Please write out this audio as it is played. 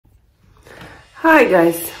Hi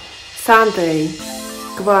guys, Sunday,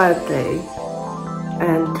 quiet day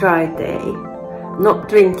and dry day. Not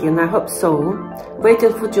drinking, I hope so.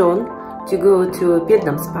 Waiting for John to go to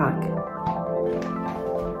Vietnam's park.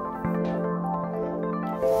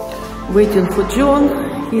 Waiting for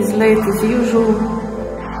John, he's late as usual.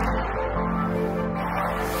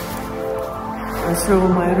 I throw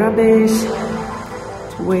my rubbish,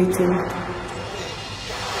 waiting.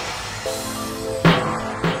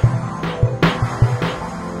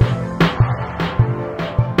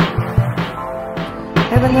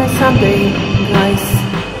 Have a nice Sunday, guys.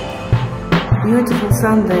 Beautiful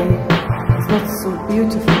Sunday. It's not so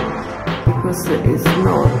beautiful because it's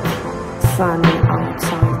not sunny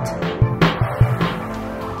outside.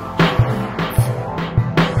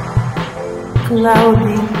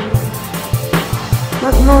 Cloudy,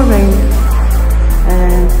 but no rain,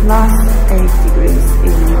 and plus 8 degrees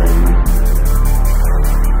in Malmö.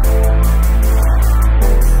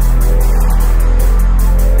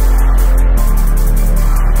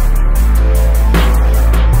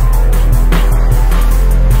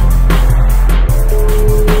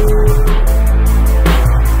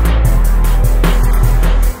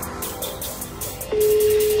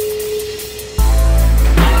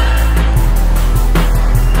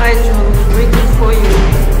 Hi John, waiting for you.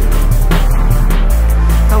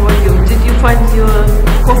 How are you? Did you find your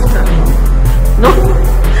kofta? No?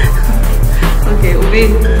 Okay,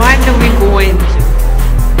 when are we going to?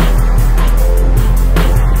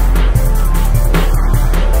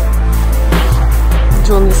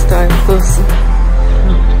 John is tired person.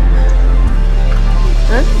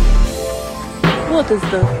 Huh? What is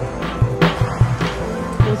that?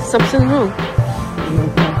 Is something wrong?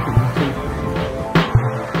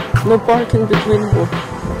 No parking between what?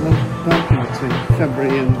 No parking between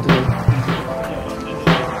February and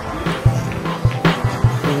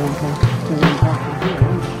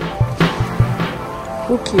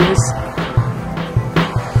who cares?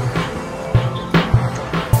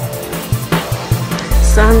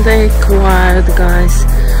 Sunday quiet, guys.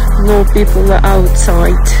 No people are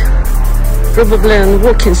outside. Probably on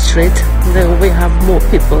walking street there we have more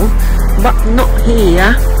people, but not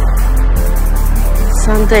here.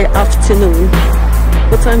 Sunday afternoon.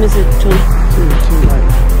 What time is it, John? too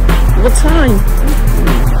late. What time?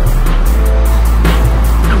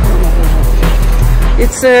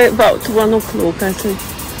 It's about 1 o'clock, I think,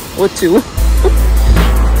 or 2.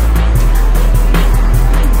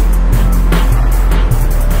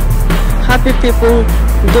 Happy people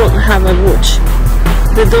don't have a watch.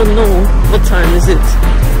 They don't know what time is it,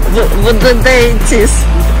 what the day it is. I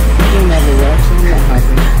don't have a watch, I'm not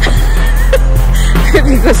happy.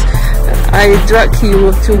 Because I drag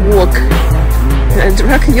you to walk. I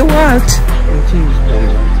drag you out.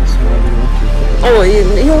 Oh,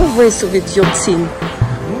 you always with your team.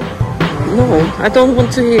 No, I don't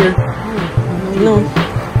want to hear. No.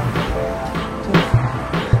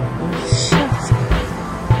 Shut.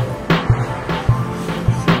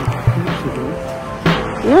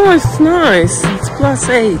 No, it's nice. It's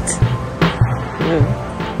 +8. Yeah.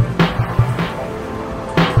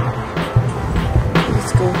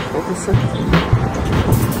 Let's go over there.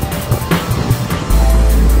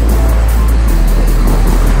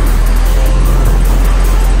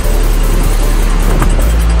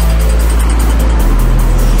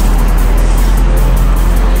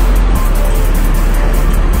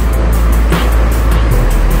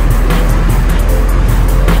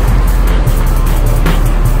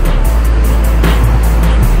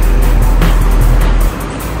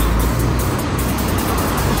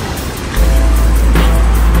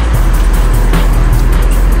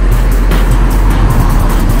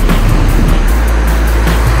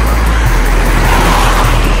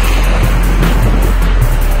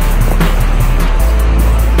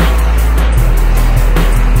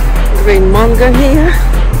 Green manga here.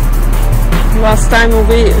 Last time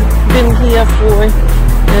we been here for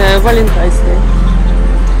Valentine's Day.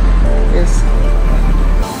 Yes.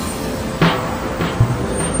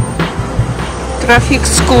 Traffic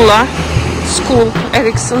school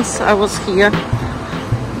Ericsson's. I was here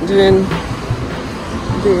doing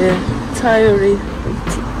the theory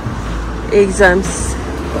exams.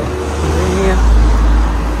 Here.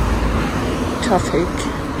 Traffic.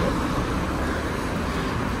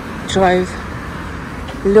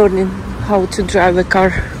 Learning how to drive a car.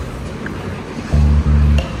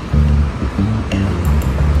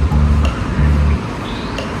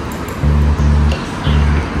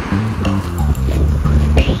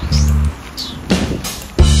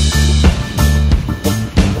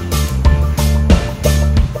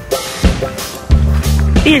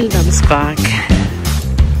 Vietnam's park.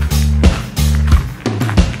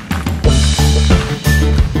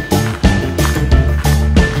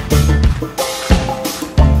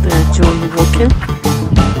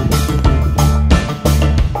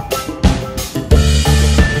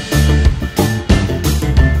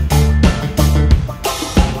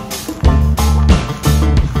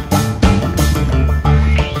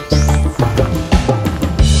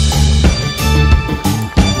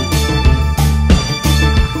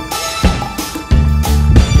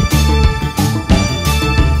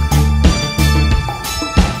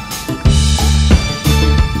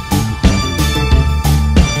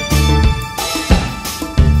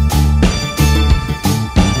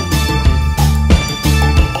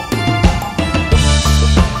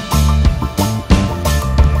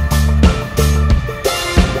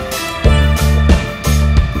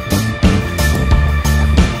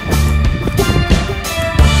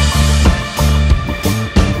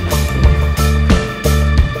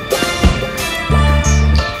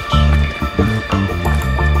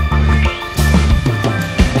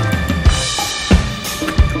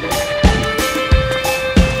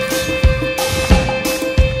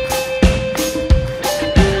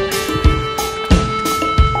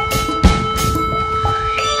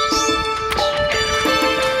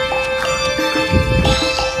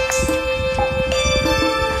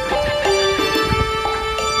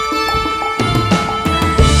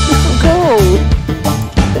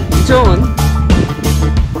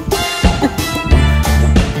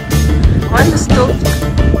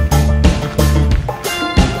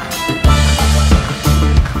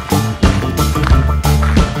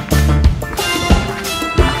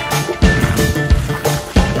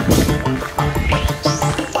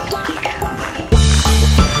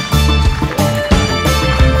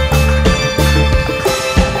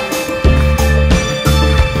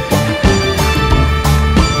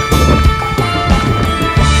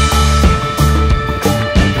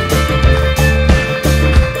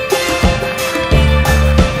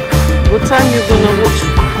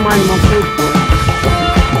 Malmö football.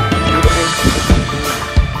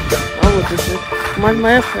 Oh, what is it? Malmö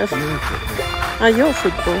FF. Your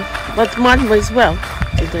football. But Malmö as well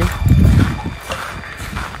today.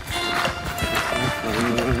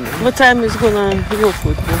 What time is gonna your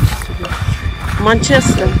football today?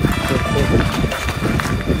 Manchester.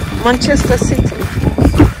 Manchester City.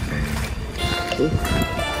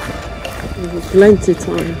 Plenty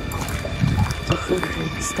time to football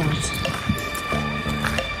start.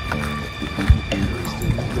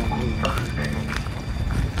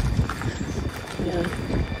 Yeah.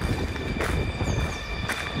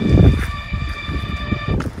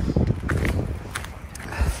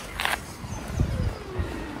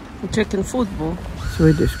 You're checking football.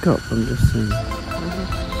 Swedish Cup, I'm just saying.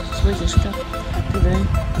 Swedish Cup today.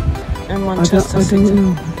 And Manchester I City. don't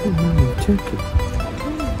know. Check it.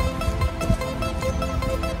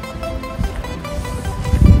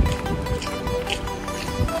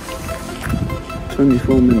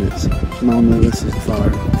 24 minutes. Malmö versus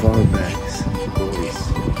Varbergs boys.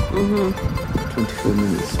 24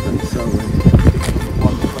 minutes. But it's already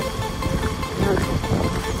 1 o'clock.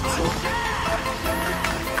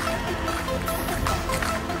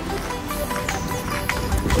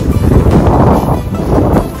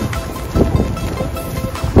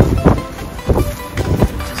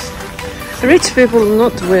 Rich people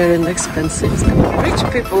not wearing expensive stuff. Rich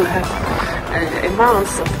people have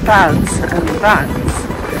amounts of pounds and bags,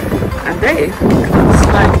 and they clothes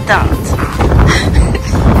like that,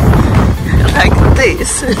 like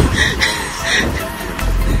this.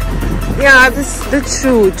 Yeah, this the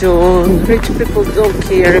true, John. Rich people don't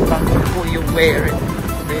care about what you're wearing,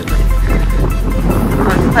 really.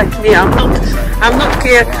 Not like me, I'm not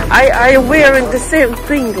care. I wearing the same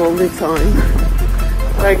thing all the time.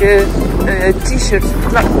 Like a t-shirt,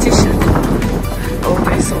 black t-shirt,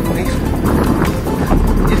 always on me.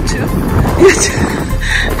 You too? You too?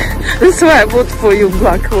 That's why I bought for you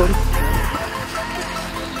black one.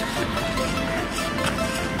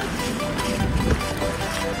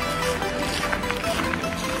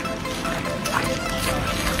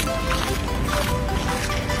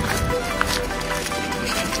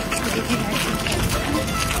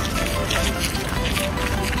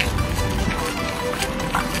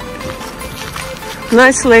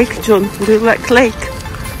 Nice lake, John. Do you like lake?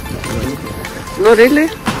 Not really?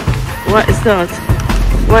 What is that?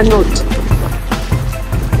 Why not?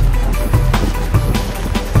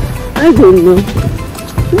 I don't know.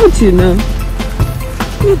 What do you know?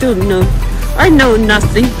 You don't know. I know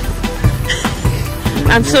nothing.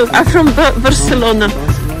 I'm from Barcelona.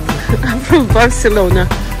 I'm from Barcelona.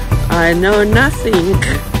 I know nothing.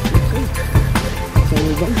 So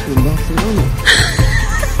we're both from Barcelona.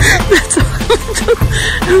 That's all.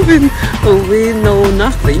 We know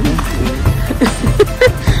nothing.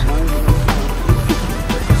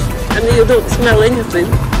 And you don't smell anything.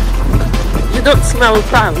 You don't smell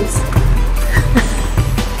pounds.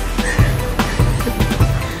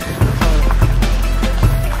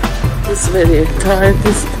 It's very tired.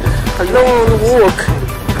 It's a long walk.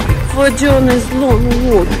 For John is long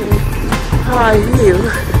walk in high heel.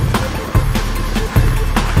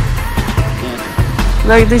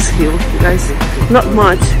 Like this hill, guys. Not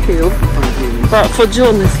much hill, but for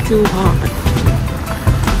John it's too high.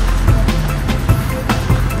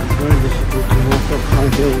 It's very difficult to walk up high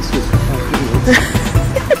hills with high heels.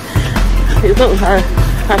 You don't have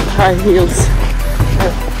high heels.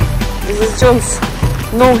 This is John's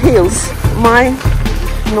no heels. Mine,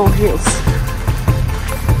 no heels.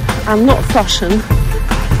 I'm not fashion.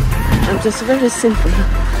 I'm just very simple.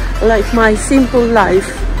 Like my simple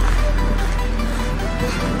life.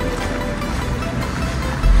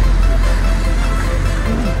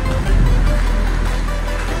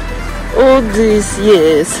 All these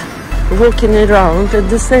years walking around at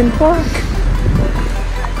the same park.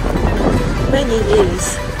 Many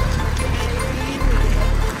years.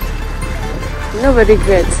 Never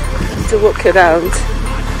regret to walk around.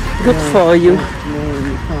 Good for you.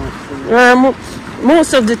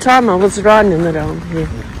 Most of the time I was running around here.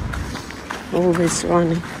 Always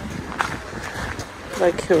running.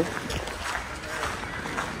 Like her.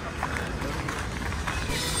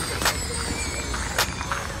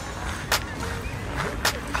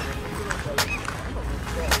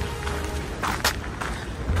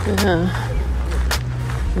 Yeah.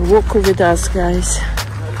 Walk with us, guys.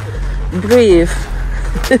 Breathe.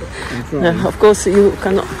 Of course, you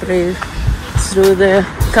cannot breathe through the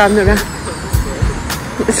camera.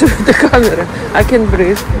 Through the camera, I can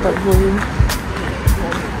breathe, but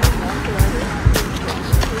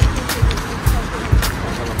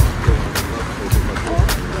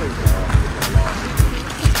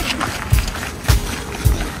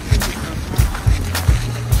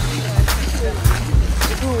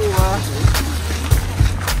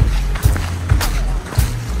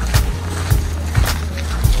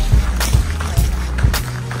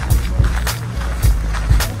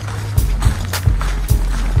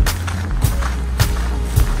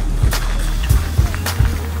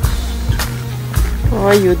How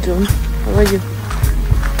are you doing? How are you?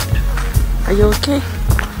 Are you okay?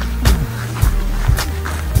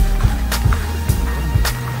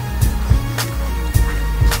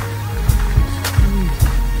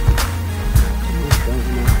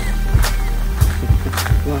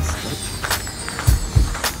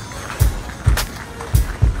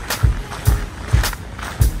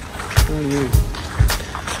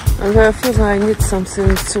 I feel like I need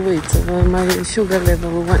something sweet. My sugar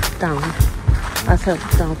level went down. I felt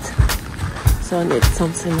that. So I need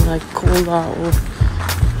something like cola or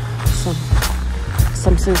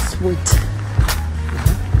something sweet.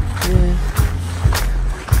 Yeah.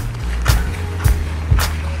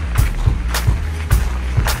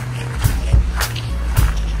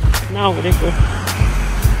 Now we go.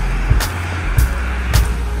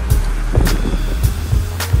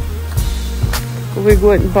 We're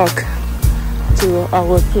going back to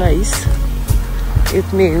our place.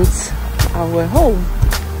 It means our home,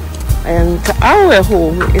 and our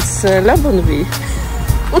home is Lebanville.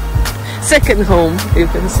 Second home, you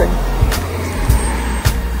can say.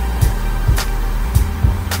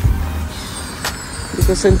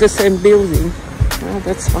 Because in the same building. Oh,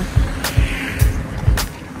 that's fine.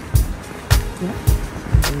 Yeah.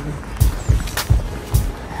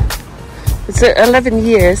 It's 11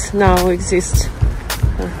 years now exist.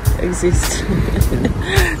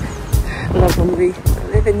 Lebanville,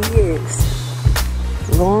 11 years,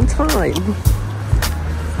 long time.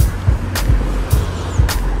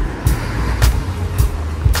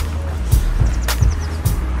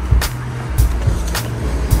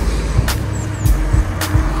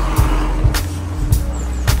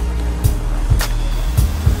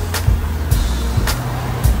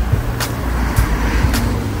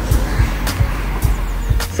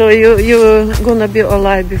 So you're gonna be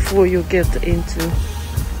alive before you get into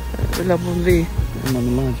Lebanville.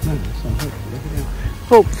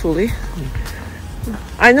 Hopefully. Yeah.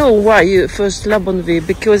 I know why you first Lebanville,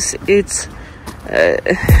 because it's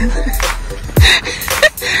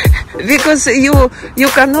because you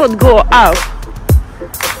cannot go up.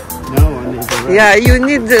 No, I need to rest. Yeah, you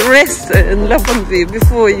need the rest in Lebanville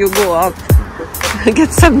before you go up.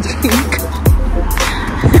 Get some drink.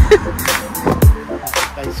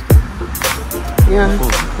 Yeah.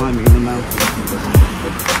 Climbing the mountain.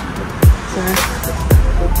 So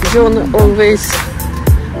John always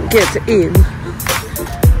get in,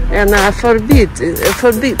 and I forbid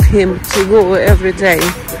him to go every day,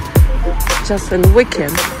 just on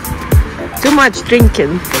weekend. Too much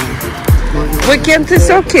drinking. Weekend is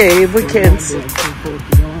okay. Weekends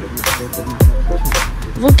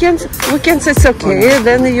is okay.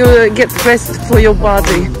 Then you get rest for your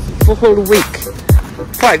body for whole week.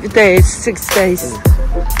 5 days, 6 days.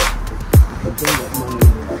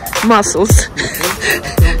 Muscles.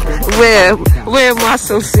 where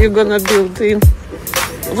muscles you gonna build in?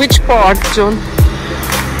 Which part, John?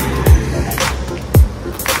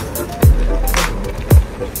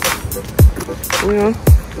 Yeah.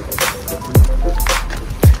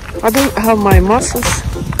 I don't have my muscles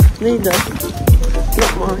neither.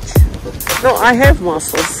 Not much. No, I have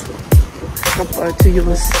muscles compared to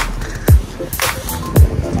yours.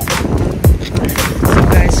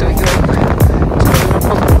 So we're going to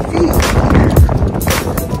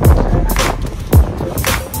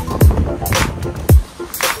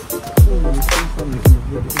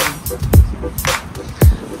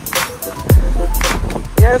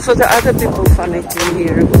yeah, for the other people funny to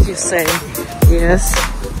hear what you say. Yes.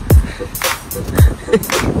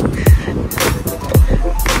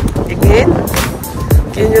 Again?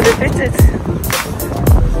 Can you repeat it?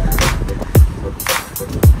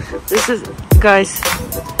 This is, guys,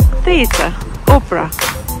 theater, opera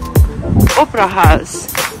house,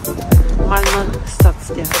 Malmö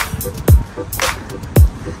Stadsteater.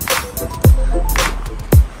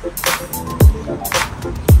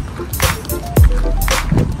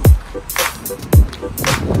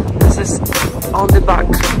 This is on the back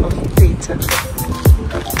of the theater.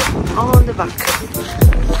 On the back.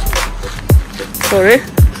 Sorry.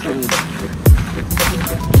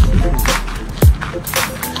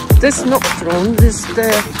 This is not front, this is the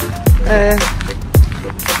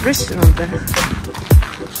restaurant there.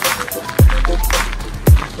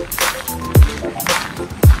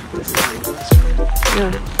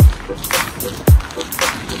 Yeah.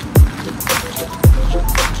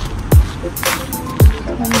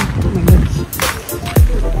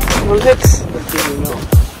 Your legs.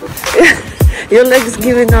 Your legs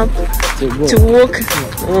giving up to walk.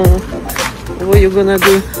 What are you gonna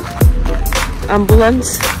do?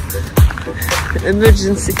 Ambulance?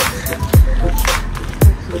 Emergency.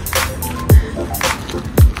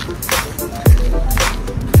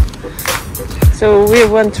 So we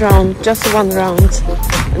went round, just one round,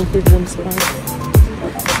 and Pilgrimsberg.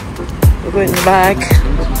 We're going back.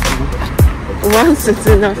 Once it's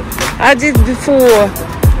enough. I did before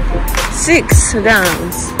 6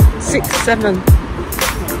 rounds, 6, 7.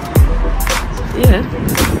 Yeah.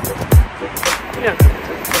 Yeah.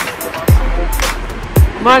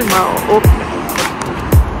 Malmö up.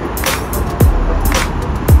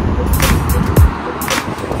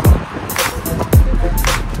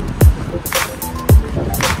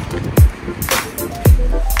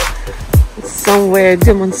 Somewhere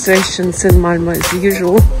demonstrations in Malmö as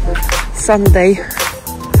usual. Sunday.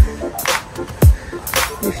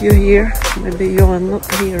 If you're here, maybe you are not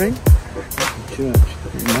hearing. Church,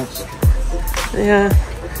 mosque. Yeah,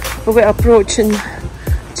 we're approaching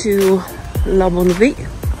to Borg.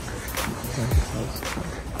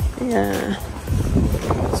 Yeah.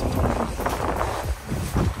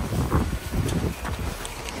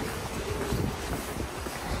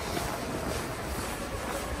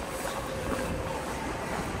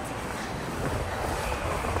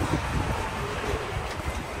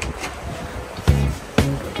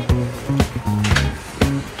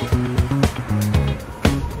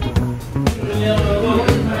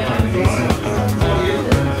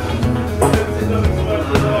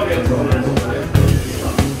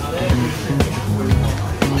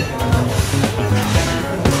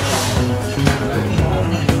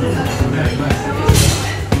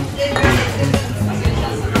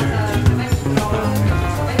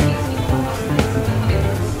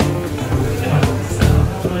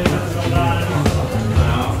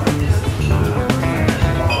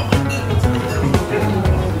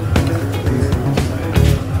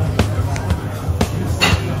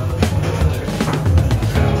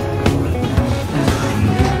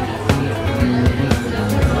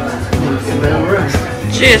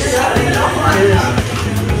 Cheers.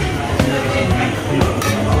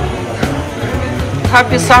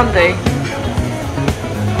 Happy Sunday.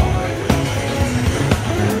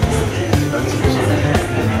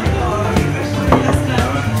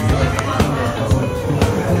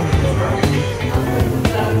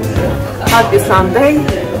 Happy Sunday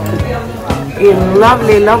in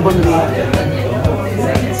lovely Borg.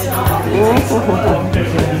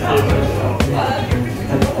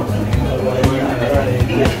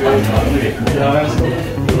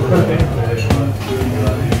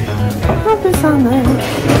 Happy Sunday.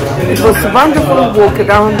 It was a wonderful walk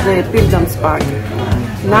around the Pilgrimsberg.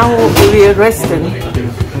 Now we're resting.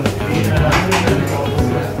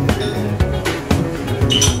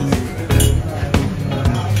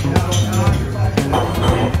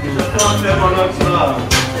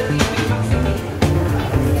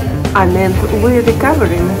 And then we're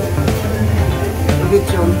recovering.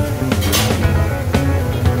 Ritual.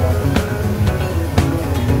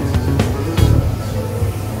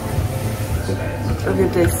 Look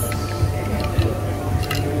at this.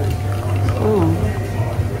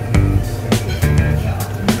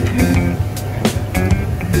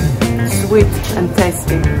 Sweet and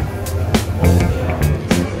tasty.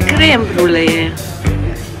 Creme brulee.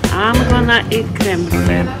 I'm gonna eat creme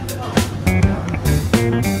brulee.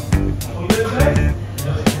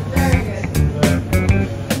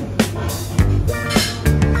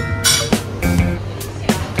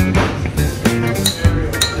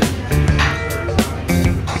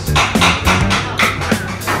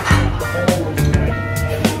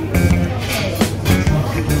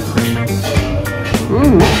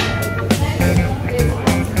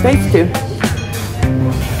 Tasty.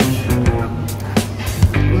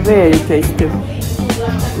 Very tasty.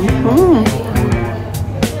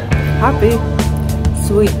 Happy,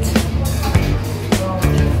 sweet.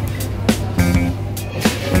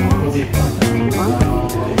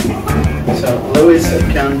 So Luis,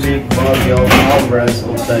 Kanji, Borg, Alvarez,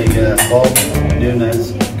 Ortega, Bob, Nunez,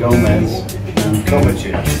 Gomez, and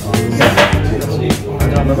Kovacic. I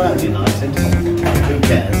don't know about United. Who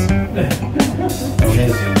cares? Oh,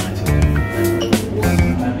 here's United.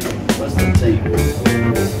 What's the team?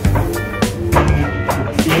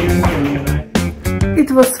 It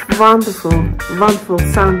was wonderful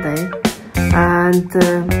Sunday, and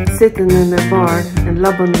sitting in a bar in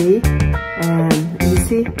Borg, and you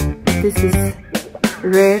see, this is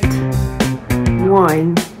red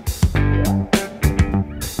wine,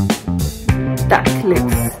 duck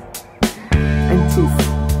lips, and cheese.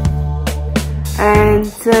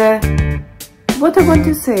 And what I want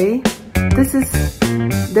to say, this is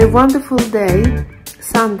the wonderful day,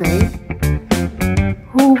 Sunday.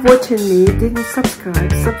 Who watching me didn't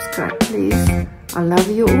subscribe please. I love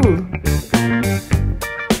you all.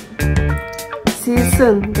 See you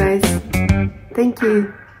soon, guys. Thank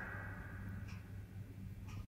you.